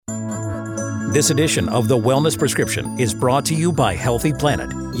This edition of The Wellness Prescription is brought to you by Healthy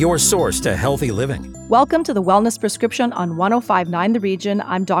Planet, your source to healthy living. Welcome to The Wellness Prescription on 105.9 The Region.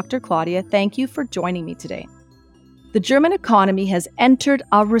 I'm Dr. Claudia. Thank you for joining me today. The German economy has entered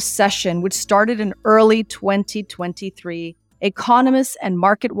a recession, which started in early 2023. Economists and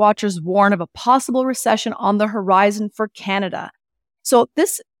market watchers warn of a possible recession on the horizon for Canada. So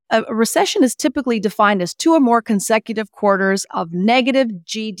a recession is typically defined as 2 or more consecutive quarters of negative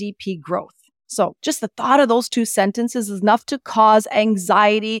GDP growth. So just the thought of those 2 sentences is enough to cause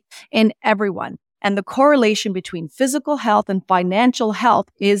anxiety in everyone. And the correlation between physical health and financial health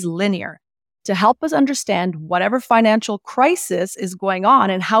is linear. To help us understand whatever financial crisis is going on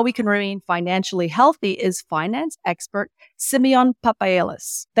and how we can remain financially healthy is finance expert Simeon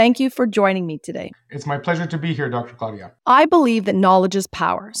Papaillias. Thank you for joining me today. It's my pleasure to be here, Dr. Claudia. I believe that knowledge is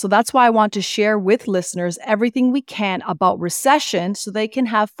power. So that's why I want to share with listeners everything we can about recession so they can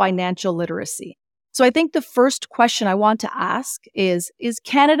have financial literacy. So I think the first question I want to ask is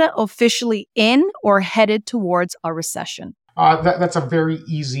Canada officially in or headed towards a recession? That's a very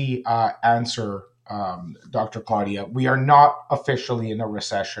easy answer, Dr. Claudia. We are not officially in a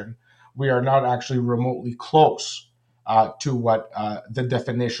recession. We are not actually remotely close to what the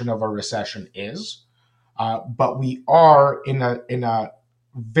definition of a recession is. But we are in a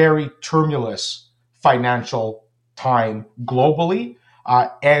very tumultuous financial time globally,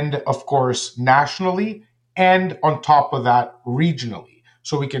 and of course nationally, and on top of that regionally.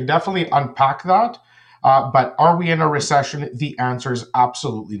 So we can definitely unpack that. But are we in a recession? The answer is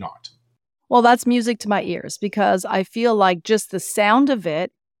absolutely not. Well, that's music to my ears because I feel like just the sound of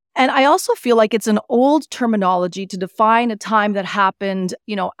it, and I also feel like it's an old terminology to define a time that happened,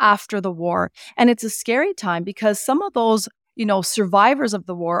 after the war. And it's a scary time because some of those, survivors of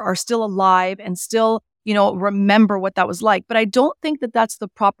the war are still alive and still, remember what that was like. But I don't think that that's the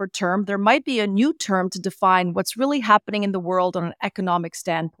proper term. There might be a new term to define what's really happening in the world on an economic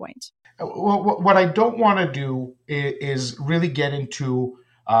standpoint. Well, what I don't want to do is really get into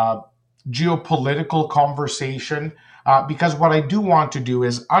geopolitical conversation, because what I do want to do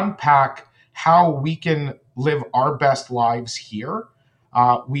is unpack how we can live our best lives here.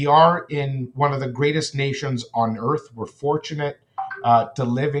 We are in one of the greatest nations on earth. We're fortunate to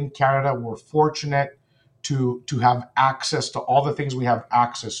live in Canada. We're fortunate to have access to all the things we have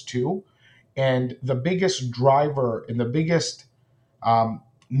access to. And the biggest driver and the biggest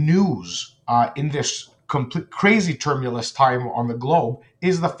news in this complete crazy turbulent time on the globe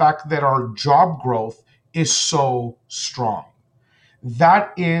is the fact that our job growth is so strong.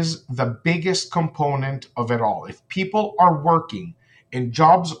 That is the biggest component of it all. If people are working and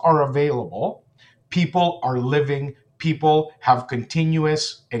jobs are available, people are living, people have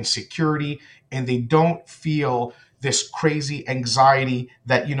continuous and security, and they don't feel this crazy anxiety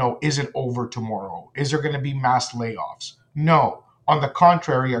that, isn't over tomorrow. Is there going to be mass layoffs? No. On the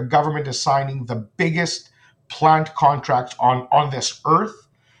contrary, our government is signing the biggest plant contracts on this earth,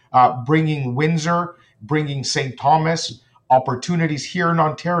 bringing Windsor, bringing St. Thomas, opportunities here in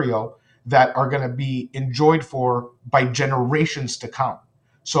Ontario that are going to be enjoyed by generations to come.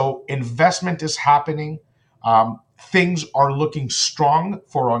 So investment is happening. Things are looking strong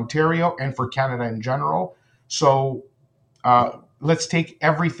for Ontario and for Canada in general. So let's take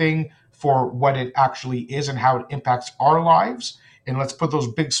everything for what it actually is and how it impacts our lives. And let's put those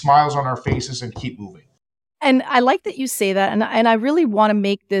big smiles on our faces and keep moving. And I like that you say that. And I really want to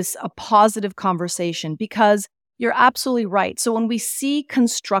make this a positive conversation because you're absolutely right. So when we see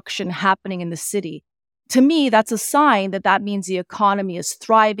construction happening in the city, to me, that's a sign that means the economy is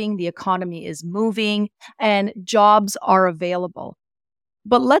thriving, the economy is moving, and jobs are available.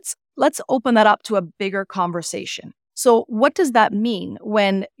 But let's open that up to a bigger conversation. So what does that mean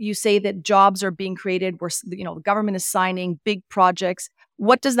when you say that jobs are being created, where the government is signing big projects?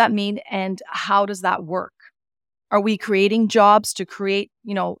 What does that mean and how does that work? Are we creating jobs to create,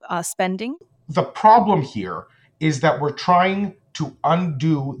 spending? The problem here is that we're trying to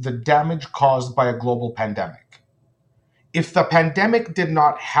undo the damage caused by a global pandemic. If the pandemic did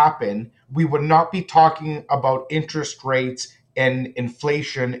not happen, we would not be talking about interest rates and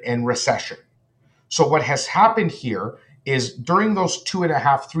inflation and recession. So what has happened here is during those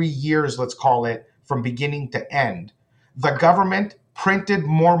 2.5, 3 years, let's call it, from beginning to end, the government printed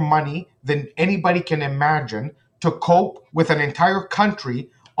more money than anybody can imagine to cope with an entire country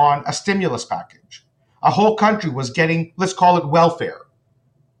on a stimulus package. A whole country was getting, let's call it welfare.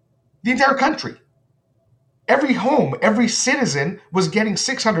 The entire country. Every home, every citizen was getting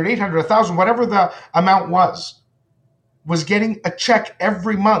 600, 800, 1,000, whatever the amount was getting a check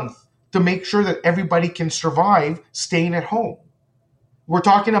every month to make sure that everybody can survive staying at home. We're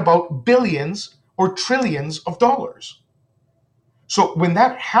talking about billions or trillions of dollars. So when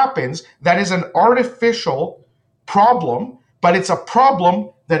that happens, that is an artificial problem, but it's a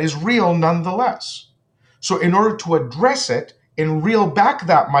problem that is real nonetheless. So in order to address it and reel back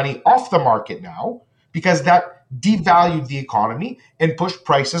that money off the market now, because that devalued the economy and pushed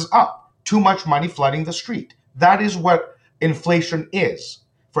prices up, too much money flooding the street. That is what inflation is.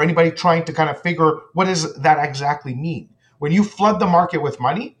 For anybody trying to kind of figure what does that exactly mean? When you flood the market with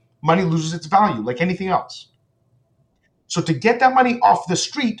money, money loses its value like anything else. So to get that money off the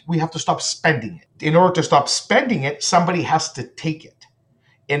street, we have to stop spending it. In order to stop spending it, somebody has to take it.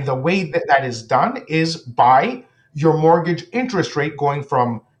 And the way that that is done is by your mortgage interest rate going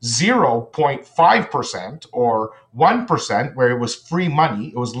from 0.5% or 1%, where it was free money.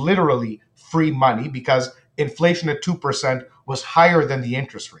 It was literally free money because inflation at 2% was higher than the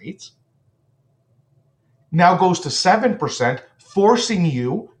interest rates. Now goes to 7%, forcing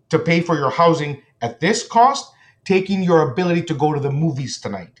you to pay for your housing at this cost, taking your ability to go to the movies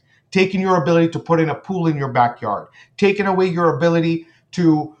tonight, taking your ability to put in a pool in your backyard, taking away your ability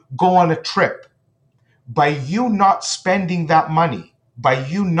to go on a trip. By you not spending that money, by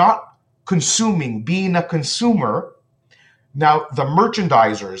you not consuming, being a consumer, now the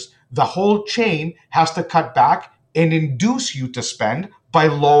merchandisers, the whole chain has to cut back and induce you to spend by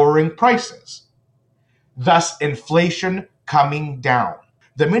lowering prices. Thus, inflation coming down.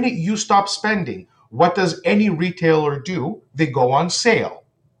 The minute you stop spending, what does any retailer do? They go on sale,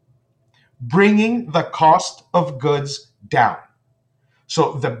 bringing the cost of goods down.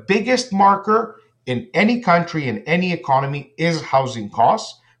 So the biggest marker in any country, in any economy, is housing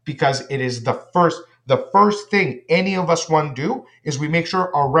costs, because it is the first thing any of us want to do is we make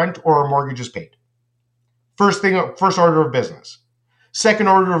sure our rent or our mortgage is paid. First order of business. Second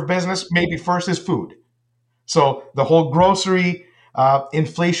order of business, maybe first, is food. So the whole grocery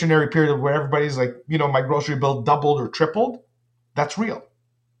inflationary period where everybody's like, my grocery bill doubled or tripled, that's real.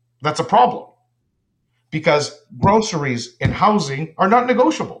 That's a problem, because groceries and housing are not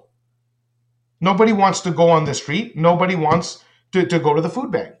negotiable. Nobody wants to go on the street. Nobody wants to go to the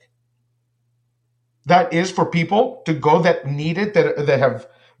food bank. That is for people to go that need it, that have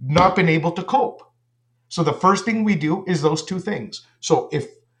not been able to cope. So the first thing we do is those two things. So if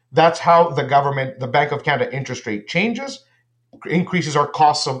that's how the government, the Bank of Canada interest rate changes, increases our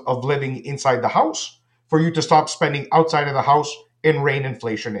costs of living inside the house, for you to stop spending outside of the house and rein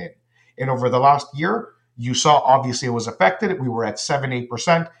inflation in. And over the last year, you saw obviously it was affected. We were at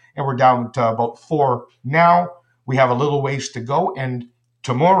 7-8%, and we're down to about 4 now. We have a little ways to go, and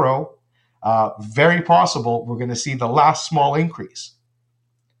tomorrow, very possible, we're going to see the last small increase.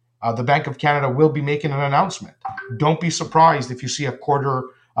 The Bank of Canada will be making an announcement. Don't be surprised if you see a quarter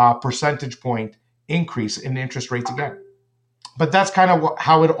percentage point increase in interest rates again. But that's kind of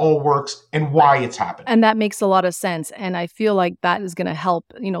how it all works and why it's happening. And that makes a lot of sense. And I feel like that is going to help,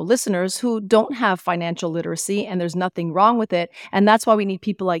 listeners who don't have financial literacy, and there's nothing wrong with it. And that's why we need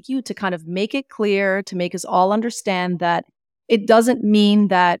people like you to kind of make it clear, to make us all understand that it doesn't mean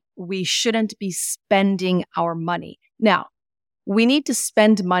that we shouldn't be spending our money. Now, we need to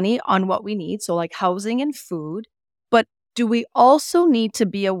spend money on what we need, so like housing and food. But do we also need to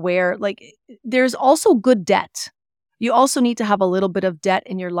be aware, there's also good debt. You also need to have a little bit of debt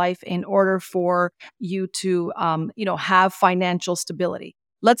in your life in order for you to, have financial stability.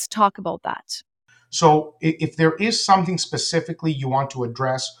 Let's talk about that. So if there is something specifically you want to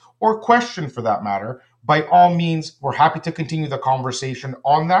address or question for that matter, by all means, we're happy to continue the conversation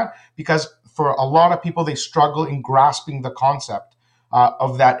on that, because for a lot of people, they struggle in grasping the concept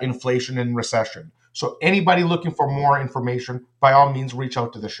of that inflation and recession. So anybody looking for more information, by all means, reach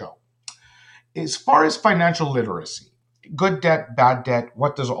out to the show. As far as financial literacy, good debt, bad debt,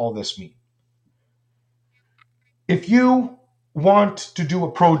 what does all this mean? If you want to do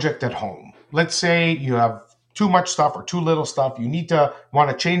a project at home, let's say you have too much stuff or too little stuff, you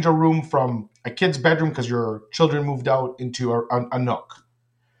want to change a room from a kid's bedroom because your children moved out into a nook.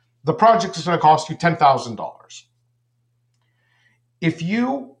 The project is going to cost you $10,000. If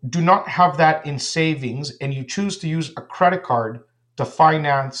you do not have that in savings and you choose to use a credit card to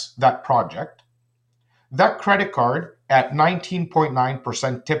finance that project, that credit card at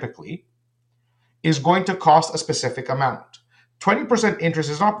 19.9% typically is going to cost a specific amount. 20% interest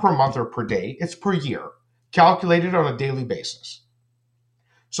is not per month or per day, it's per year, calculated on a daily basis.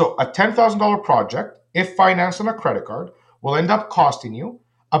 So a $10,000 project, if financed on a credit card, will end up costing you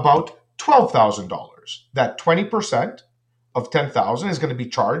about $12,000. That 20% of $10,000 is going to be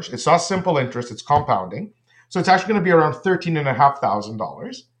charged. It's not simple interest, it's compounding. So it's actually going to be around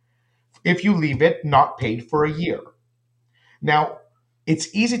 $13,500 if you leave it not paid for a year. Now, It's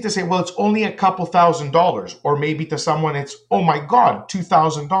easy to say, well, it's only a couple $1,000s, or maybe to someone it's, oh my God,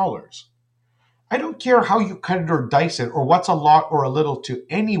 $2,000. I don't care how you cut it or dice it, or what's a lot or a little to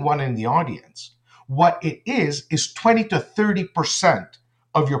anyone in the audience. What it is 20 to 30%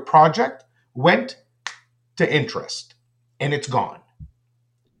 of your project went to interest, and it's gone.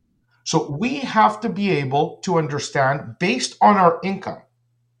 So we have to be able to understand, based on our income,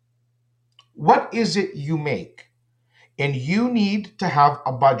 what is it you make? And you need to have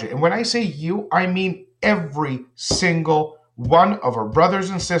a budget. And when I say you, I mean every single one of our brothers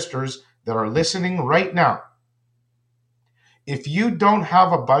and sisters that are listening right now. If you don't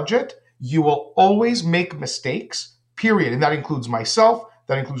have a budget, you will always make mistakes, period. And that includes myself,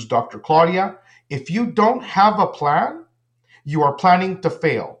 that includes Dr. Claudia. If you don't have a plan, you are planning to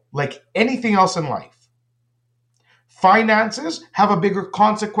fail, like anything else in life. Finances have a bigger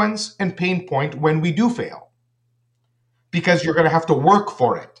consequence and pain point when we do fail, because you're going to have to work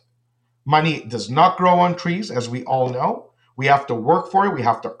for it. Money does not grow on trees, as we all know. We have to work for it. We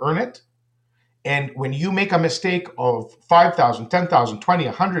have to earn it. And when you make a mistake of 5,000, 10,000, 20,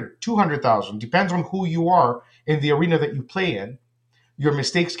 100, 200,000, depends on who you are in the arena that you play in, your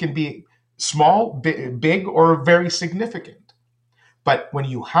mistakes can be small, big, or very significant. But when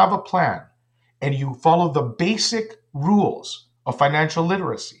you have a plan and you follow the basic rules of financial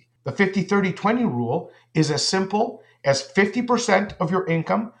literacy, the 50-30-20 rule is as simple as 50% of your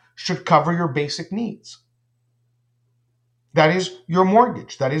income should cover your basic needs. That is your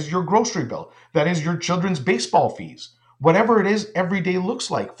mortgage. That is your grocery bill. That is your children's baseball fees. Whatever it is every day looks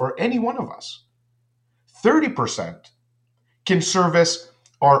like for any one of us. 30% can service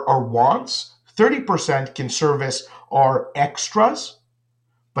our wants. 30% can service our extras.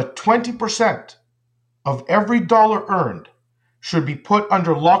 But 20% of every dollar earned should be put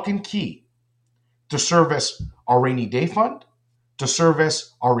under lock and key to service our rainy day fund, to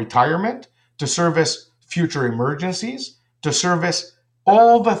service our retirement, to service future emergencies, to service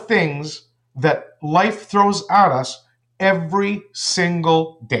all the things that life throws at us every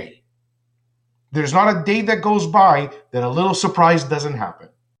single day. There's not a day that goes by that a little surprise doesn't happen.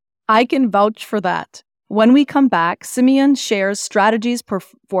 I can vouch for that. When we come back, Simeon shares strategies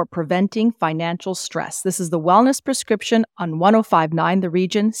for preventing financial stress. This is the Wellness Prescription on 105.9 The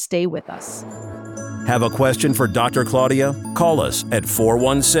Region. Stay with us. Have a question for Dr. Claudia? Call us at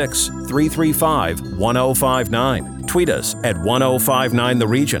 416-335-1059. Tweet us at 1059 The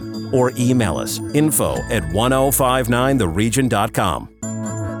Region or email us info@1059theregion.com.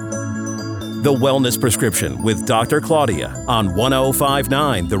 The Wellness Prescription with Dr. Claudia on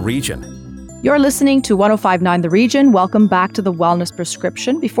 105.9 The Region. You're listening to 105.9 The Region. Welcome back to the Wellness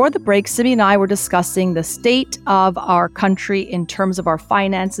Prescription. Before the break, Simeon and I were discussing the state of our country in terms of our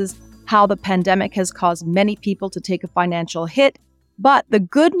finances, how the pandemic has caused many people to take a financial hit. But the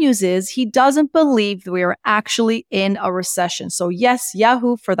good news is he doesn't believe that we are actually in a recession. So yes,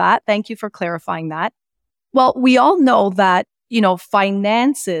 Yahoo for that. Thank you for clarifying that. Well, we all know that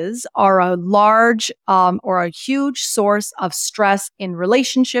finances are a large or a huge source of stress in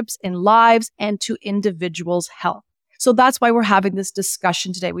relationships, in lives, and to individuals' health. So that's why we're having this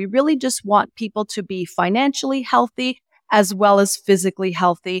discussion today. We really just want people to be financially healthy as well as physically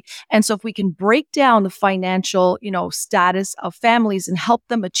healthy. And so if we can break down the financial, status of families and help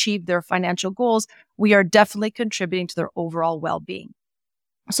them achieve their financial goals, we are definitely contributing to their overall well-being.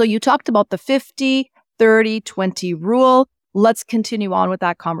 So you talked about the 50-30-20 rule. Let's continue on with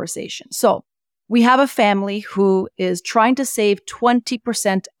that conversation. So we have a family who is trying to save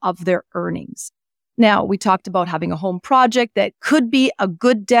 20% of their earnings. Now, we talked about having a home project that could be a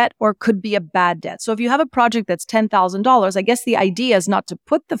good debt or could be a bad debt. So if you have a project that's $10,000, I guess the idea is not to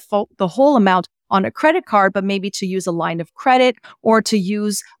put the whole amount on a credit card, but maybe to use a line of credit or to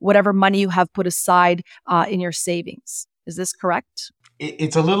use whatever money you have put aside in your savings. Is this correct?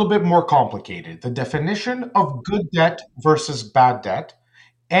 It's a little bit more complicated. The definition of good debt versus bad debt,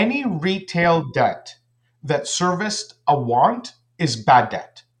 any retail debt that serviced a want is bad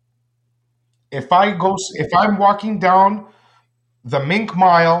debt. If I'm walking down the Mink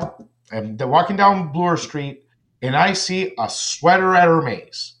Mile and walking down Bloor Street and I see a sweater at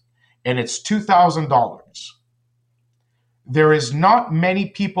Hermes and it's $2,000, there is not many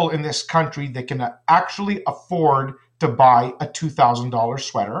people in this country that can actually afford to buy a $2,000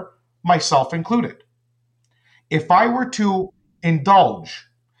 sweater, myself included. If I were to indulge,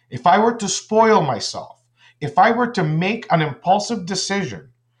 if I were to spoil myself, if I were to make an impulsive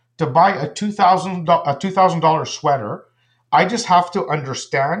decision to buy a $2,000 sweater, I just have to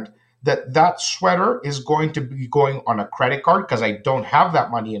understand that sweater is going to be going on a credit card because I don't have that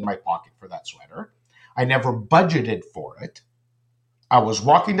money in my pocket for that sweater. I never budgeted for it. I was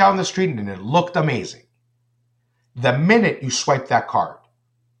walking down the street and it looked amazing. The minute you swipe that card,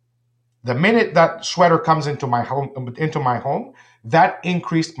 the minute that sweater comes into my home, that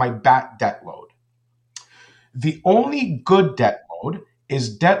increased my bad debt load. The only good debt load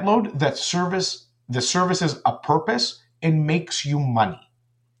is debt load that services a purpose and makes you money.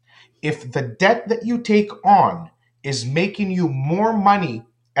 If the debt that you take on is making you more money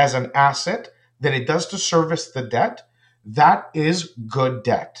as an asset than it does to service the debt, that is good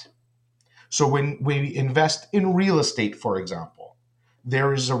debt. So when we invest in real estate, for example,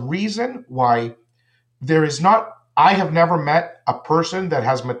 there is a reason why I have never met a person that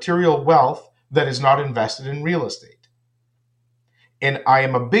has material wealth that is not invested in real estate. And I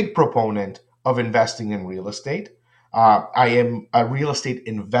am a big proponent of investing in real estate. I am a real estate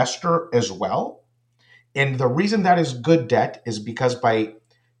investor as well. And the reason that is good debt is because by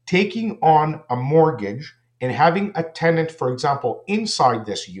taking on a mortgage and having a tenant, for example, inside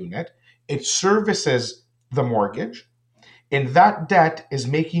this unit, it services the mortgage. And that debt is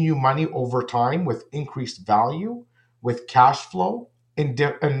making you money over time with increased value, with cash flow, and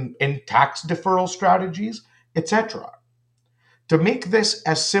tax deferral strategies, etc. To make this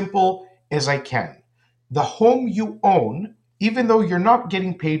as simple as I can, the home you own, even though you're not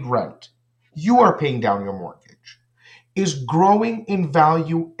getting paid rent, you are paying down your mortgage, is growing in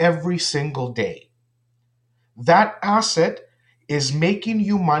value every single day. That asset is making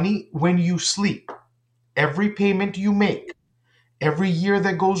you money when you sleep. Every payment you make, every year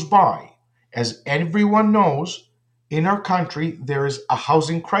that goes by, as everyone knows, in our country, there is a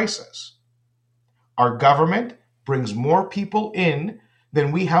housing crisis. Our government brings more people in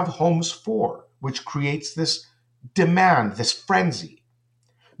than we have homes for, which creates this demand, this frenzy,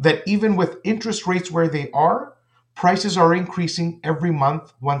 that even with interest rates where they are, prices are increasing every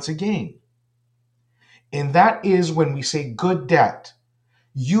month once again. And that is when we say good debt.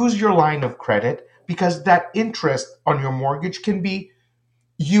 Use your line of credit because that interest on your mortgage can be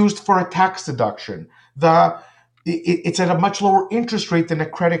used for a tax deduction. It's at a much lower interest rate than a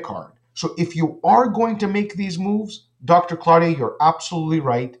credit card. So if you are going to make these moves, Dr. Claudia, you're absolutely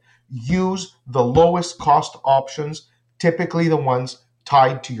right. Use the lowest cost options, typically the ones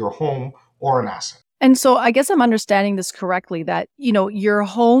tied to your home or an asset. And so I guess I'm understanding this correctly that, your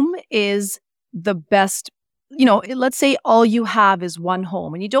home is the best. Let's say all you have is one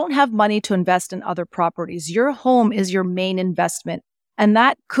home and you don't have money to invest in other properties. Your home is your main investment. And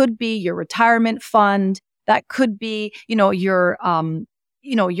that could be your retirement fund. That could be, your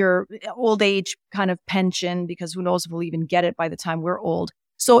old age kind of pension, because who knows if we'll even get it by the time we're old.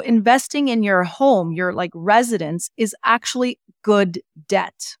 So investing in your home, your residence, is actually good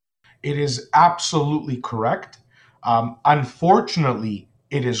debt. It is absolutely correct. Unfortunately,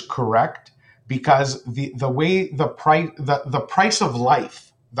 it is correct because the way the price of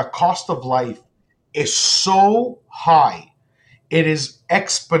life, the cost of life is so high. It is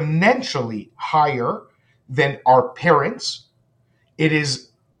exponentially higher than our parents. It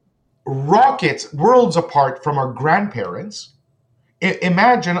is worlds apart from our grandparents.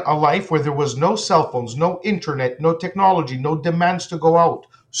 Imagine a life where there was no cell phones, no internet, no technology, no demands to go out.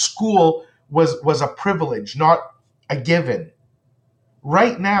 School was a privilege, not a given.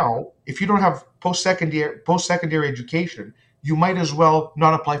 Right now, if you don't have post-secondary education, you might as well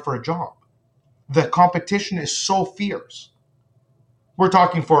not apply for a job. The competition is so fierce. We're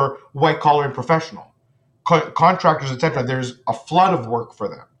talking for white collar and professional. Contractors, etc. There's a flood of work for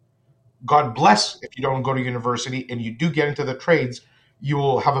them. God bless if you don't go to university and you do get into the trades, you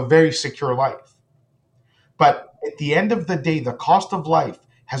will have a very secure life. But at the end of the day, the cost of life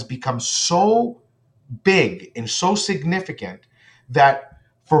has become so big and so significant that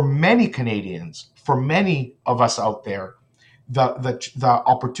for many Canadians, for many of us out there, the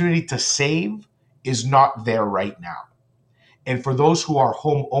opportunity to save is not there right now. And for those who are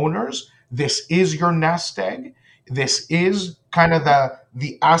homeowners, this is your nest egg. This is kind of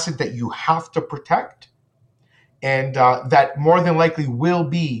the asset that you have to protect, and that more than likely will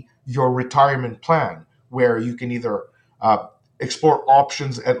be your retirement plan, where you can either explore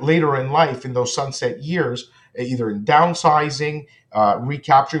options later in life in those sunset years, either in downsizing,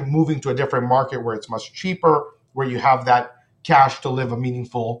 recapturing, moving to a different market where it's much cheaper, where you have that cash to live a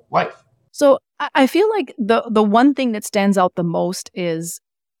meaningful life. So I feel like the one thing that stands out the most is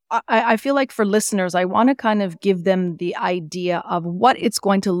I feel like for listeners, I want to kind of give them the idea of what it's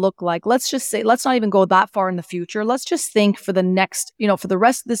going to look like. Let's just say, let's not even go that far in the future. Let's just think for the next, for the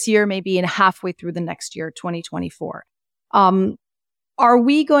rest of this year, maybe in halfway through the next year, 2024. Are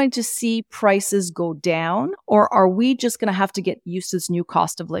we going to see prices go down, or are we just going to have to get used to this new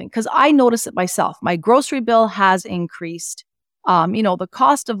cost of living? Because I notice it myself. My grocery bill has increased. The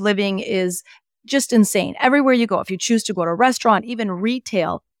cost of living is just insane. Everywhere you go, if you choose to go to a restaurant, even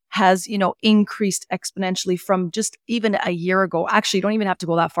retail has, increased exponentially from just even a year ago. Actually, you don't even have to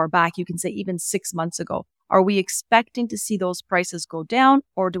go that far back. You can say even 6 months ago. Are we expecting to see those prices go down,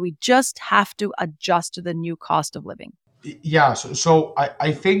 or do we just have to adjust to the new cost of living? Yeah, so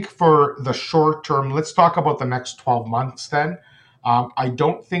I think for the short term, let's talk about the next 12 months then. I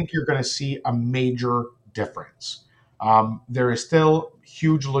don't think you're going to see a major difference. There is still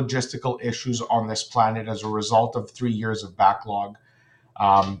huge logistical issues on this planet as a result of 3 years of backlog.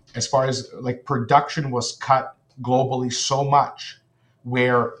 As far as like production was cut globally so much,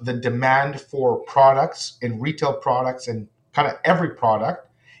 where the demand for products and retail products and kind of every product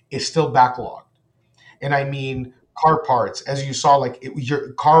is still backlogged. And I mean, car parts, as you saw,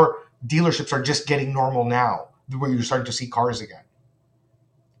 your car dealerships are just getting normal now, where you're starting to see cars again.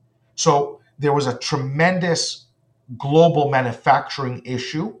 So there was a tremendous global manufacturing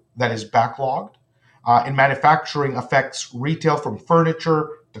issue that is backlogged. And manufacturing affects retail from furniture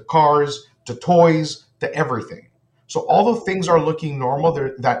to cars to toys to everything. So although things are looking normal,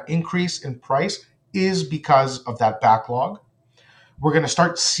 that increase in price is because of that backlog. We're going to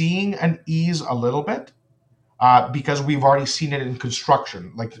start seeing an ease a little bit because we've already seen it in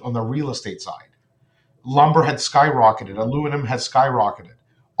construction, like on the real estate side. Lumber had skyrocketed, aluminum had skyrocketed.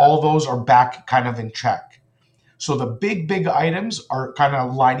 All those are back kind of in check. So the big items are kind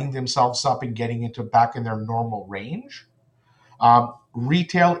of lining themselves up and getting into back in their normal range.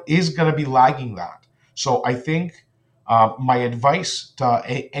 Retail is going to be lagging that. So I think my advice to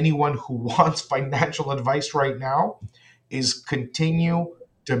anyone who wants financial advice right now is continue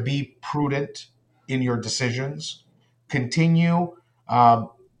to be prudent in your decisions. Continue,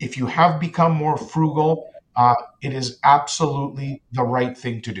 if you have become more frugal, it is absolutely the right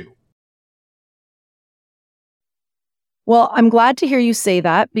thing to do. Well, I'm glad to hear you say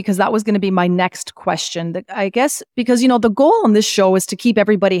that because that was going to be my next question. I guess because, the goal on this show is to keep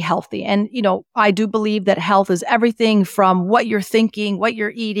everybody healthy. And, I do believe that health is everything from what you're thinking, what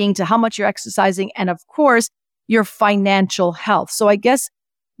you're eating, to how much you're exercising, and of course, your financial health. So I guess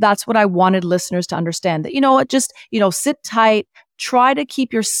that's what I wanted listeners to understand that, just, sit tight, try to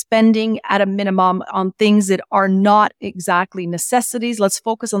keep your spending at a minimum on things that are not exactly necessities. Let's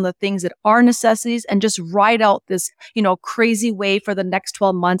focus on the things that are necessities and just ride out this, crazy wave for the next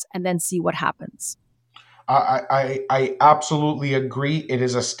 12 months and then see what happens. I absolutely agree. It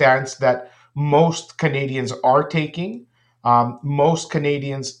is a stance that most Canadians are taking. Most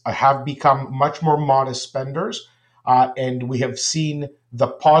Canadians have become much more modest spenders, and we have seen the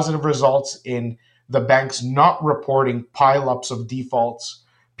positive results in the banks not reporting pileups of defaults.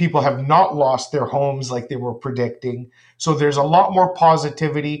 People have not lost their homes like they were predicting. So there's a lot more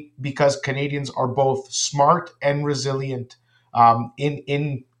positivity because Canadians are both smart and resilient. And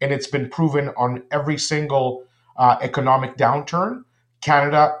it's been proven on every single economic downturn.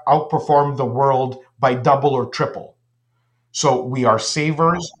 Canada outperformed the world by double or triple. So we are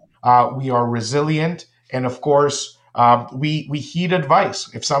savers, we are resilient, and of course, we heed advice.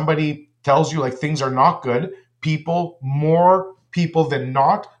 If somebody tells you like things are not good, more people than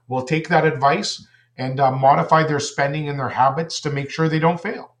not, will take that advice and modify their spending and their habits to make sure they don't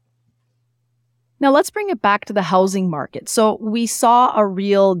fail. Now let's bring it back to the housing market. So we saw a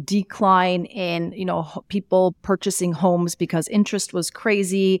real decline in, people purchasing homes because interest was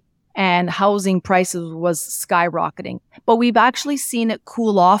crazy and housing prices was skyrocketing. But we've actually seen it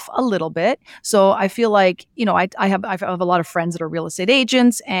cool off a little bit. So I feel like, I have a lot of friends that are real estate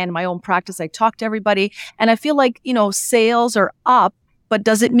agents, and my own practice, I talk to everybody, and I feel like, sales are up. But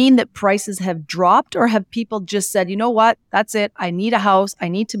does it mean that prices have dropped, or have people just said, you know what, that's it. I need a house. I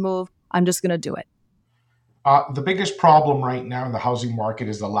need to move. I'm just going to do it. The biggest problem right now in the housing market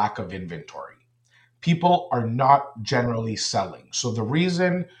is the lack of inventory. People are not generally selling. So the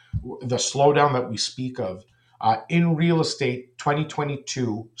slowdown that we speak of in real estate,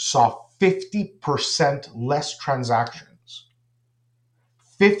 2022 saw 50% less transactions.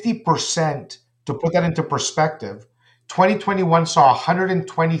 50%, to put that into perspective, 2021 saw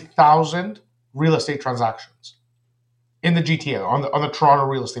 120,000 real estate transactions in the GTA, on the Toronto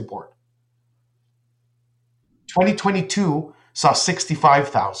Real Estate Board. 2022 saw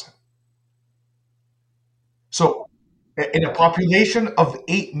 65,000. So in a population of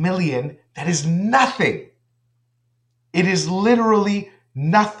 8 million, that is nothing. It is literally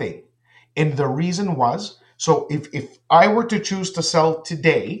nothing. And the reason was, so if I were to choose to sell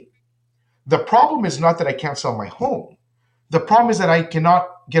today, the problem is not that I can't sell my home. The problem is that I cannot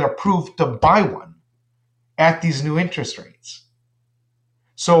get approved to buy one at these new interest rates.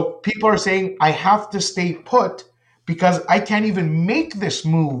 So people are saying I have to stay put because I can't even make this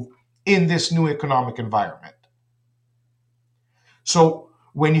move in this new economic environment. So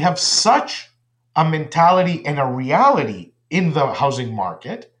when you have such a mentality and a reality in the housing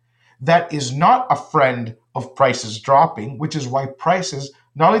market that is not a friend of prices dropping, which is why prices,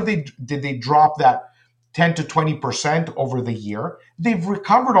 not only did they drop that 10 to 20% over the year, they've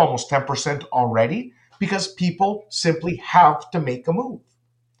recovered almost 10% already because people simply have to make a move.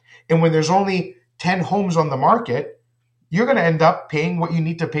 And when there's only 10 homes on the market, you're going to end up paying what you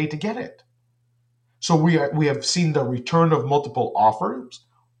need to pay to get it. So we have seen the return of multiple offers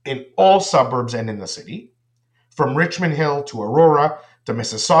in all suburbs and in the city, from Richmond Hill to Aurora to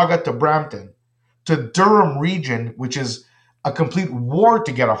Mississauga to Brampton to Durham region, which is a complete war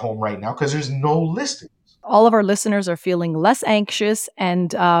to get a home right now because there's no listing. All of our listeners are feeling less anxious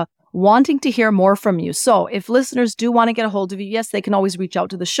and wanting to hear more from you. So if listeners do want to get a hold of you, yes, they can always reach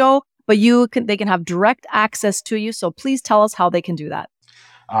out to the show, but they can have direct access to you. So please tell us how they can do that.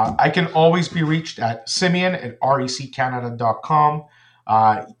 I can always be reached at Simeon at reccanada.com.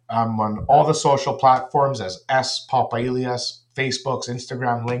 I'm on all the social platforms as S. Papaillias, Facebooks,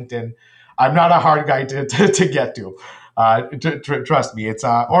 Instagram, LinkedIn. I'm not a hard guy to get to. Trust me. It's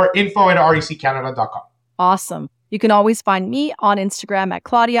or info at reccanada.com. Awesome. You can always find me on Instagram at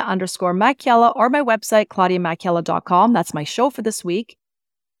Claudia_Macchiella or my website, ClaudiaMacchiella.com. That's my show for this week.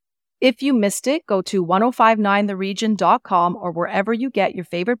 If you missed it, go to 1059theregion.com or wherever you get your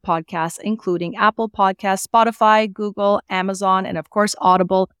favorite podcasts, including Apple Podcasts, Spotify, Google, Amazon, and of course,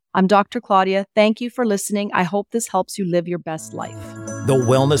 Audible. I'm Dr. Claudia. Thank you for listening. I hope this helps you live your best life. The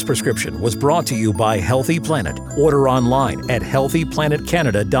Wellness Prescription was brought to you by Healthy Planet. Order online at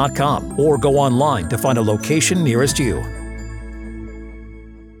healthyplanetcanada.com or go online to find a location nearest you.